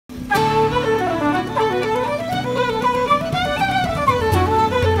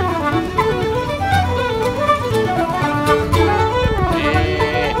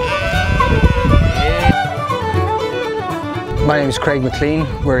My name is Craig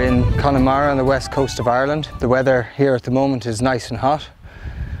Mccleane. We're in Connemara on the west coast of Ireland. The weather here at the moment is nice and hot.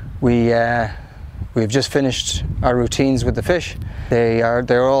 We've just finished our routines with the fish.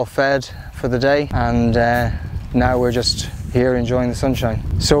 They're all fed for the day, and now we're just here enjoying the sunshine.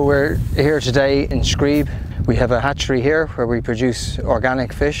 So we're here today in Screeb. We have a hatchery here where we produce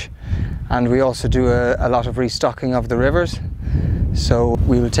organic fish, and we also do a lot of restocking of the rivers. So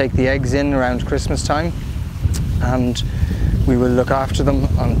we will take the eggs in around Christmas time, and we will look after them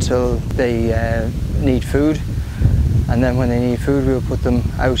until they need food, and then when they need food we will put them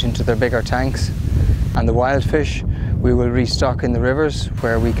out into their bigger tanks. And the wild fish we will restock in the rivers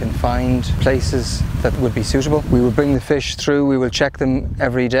where we can find places that would be suitable. We will bring the fish through, we will check them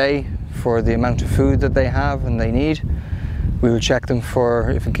every day for the amount of food that they have and they need. We will check them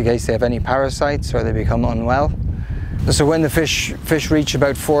for if in case they have any parasites or they become unwell. So when the fish reach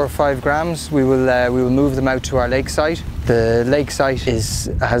about 4 or 5 grams, we will move them out to our lake site. The lake site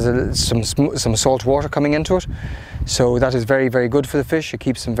has some salt water coming into it, so that is very, very good for the fish. It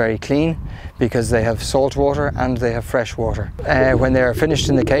keeps them very clean because they have salt water and they have fresh water. When they are finished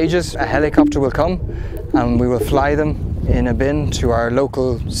in the cages, a helicopter will come and we will fly them in a bin to our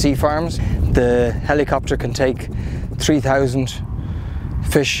local sea farms. The helicopter can take 3,000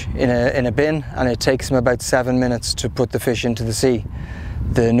 fish in a bin, and it takes them about 7 minutes to put the fish into the sea.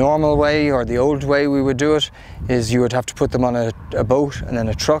 The normal way, or the old way we would do it, is you would have to put them on a boat and then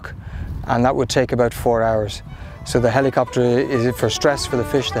a truck, and that would take about 4 hours. So the helicopter is, for stress for the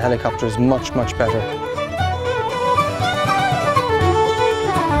fish, the helicopter is much, much better.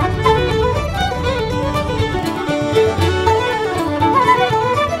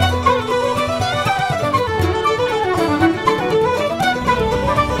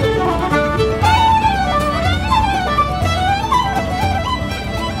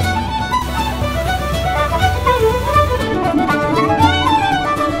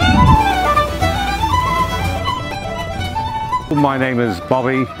 My name is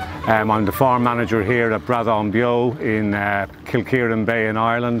Bobby. I'm the farm manager here at Bradon Bio in Klillkerian-Bay in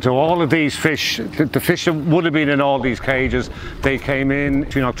Ireland. So all of these fish, the fish that would have been in all these cages, they came in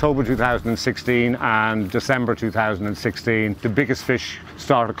between October 2016 and December 2016. The biggest fish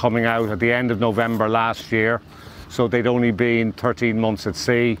started coming out at the end of November last year, so they'd only been 13 months at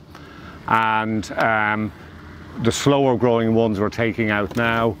sea, and the slower growing ones we're taking out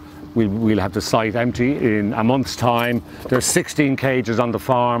now. We'll have the site empty in a month's time. There's 16 cages on the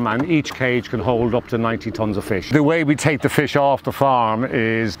farm, and each cage can hold up to 90 tons of fish. The way we take the fish off the farm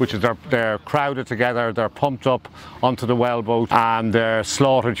is, they're crowded together, they're pumped up onto the wellboat, and they're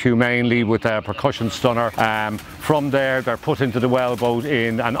slaughtered humanely with a percussion stunner. From there, they're put into the wellboat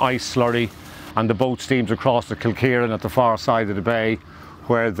in an ice slurry, and the boat steams across the Klillkerian at the far side of the bay,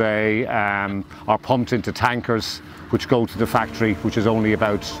 where they are pumped into tankers which go to the factory, which is only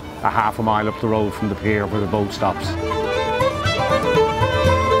about a half a mile up the road from the pier where the boat stops.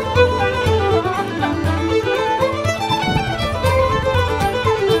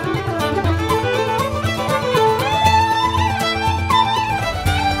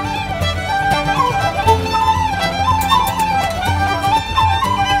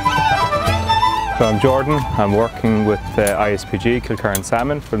 So I'm Jordan. I'm working with ISPG Klillkerian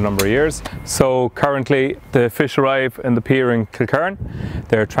Salmon for a number of years. So currently the fish arrive in the pier in Klillkerian.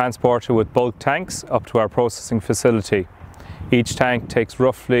 They're transported with bulk tanks up to our processing facility. Each tank takes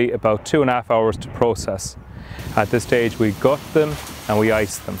roughly about 2.5 hours to process. At this stage we gut them and we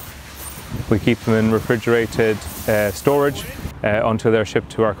ice them. We keep them in refrigerated storage until they're shipped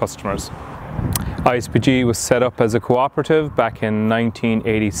to our customers. ISPG was set up as a cooperative back in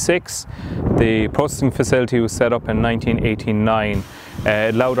 1986. The processing facility was set up in 1989.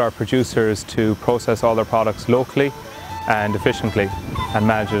 It allowed our producers to process all their products locally and efficiently and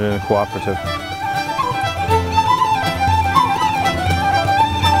manage it in a cooperative.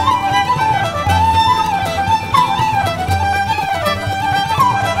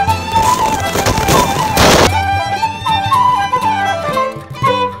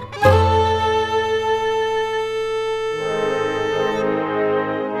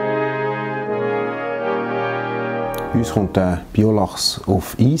 Uns kommt der Bio-Lachs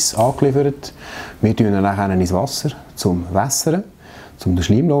auf Eis angeliefert. Wir tun ihn nachher ins Wasser zum Wässern, zum den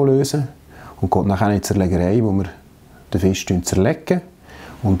Schleim lösen, und geht nachher in die Zerlegerei, wo wir den Fisch zerlegen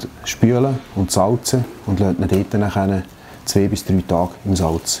und spülen und salzen und lassen ihn dort nachher 2 bis 3 Tage im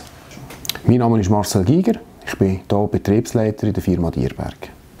Salz. Mein Name ist Marcel Giger. Ich bin hier Betriebsleiter in der Firma Dyhrberg.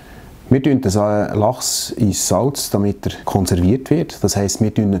 Wir tun den Lachs ins Salz, damit er konserviert wird. Das heisst,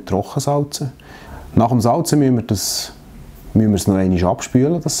 wir tun ihn trocken salzen. Nach dem Salzen müssen wir es noch einmal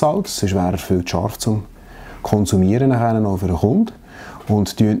abspülen, das Salz, sonst wäre er viel zu scharf zum konsumieren nachher noch für den Kunden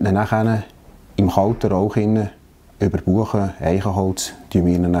und tun ihn nachher im kalten Rauch über Buchen, Eichenholz, wir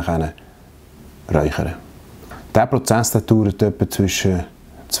ihn nachher räuchern. Dieser Prozess dauert etwa zwischen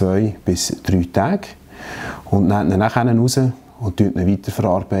 2 bis 3 Tage und nehmen ihn nachher raus und ihn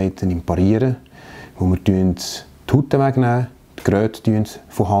weiterverarbeiten im Parieren, wo wir die Haut wegnehmen, die Gräte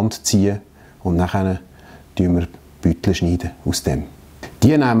von Hand ziehen und nachher wir Beutel schneiden aus dem. Die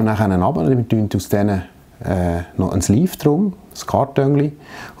nehmen wir nachher ab, wir tun aus denen noch ein Sleeve drum, ein Kartönchen,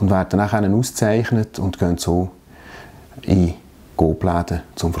 und werden nachher ausgezeichnet und gehen so in Coop-Läden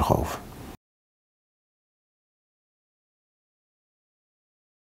zum Verkauf.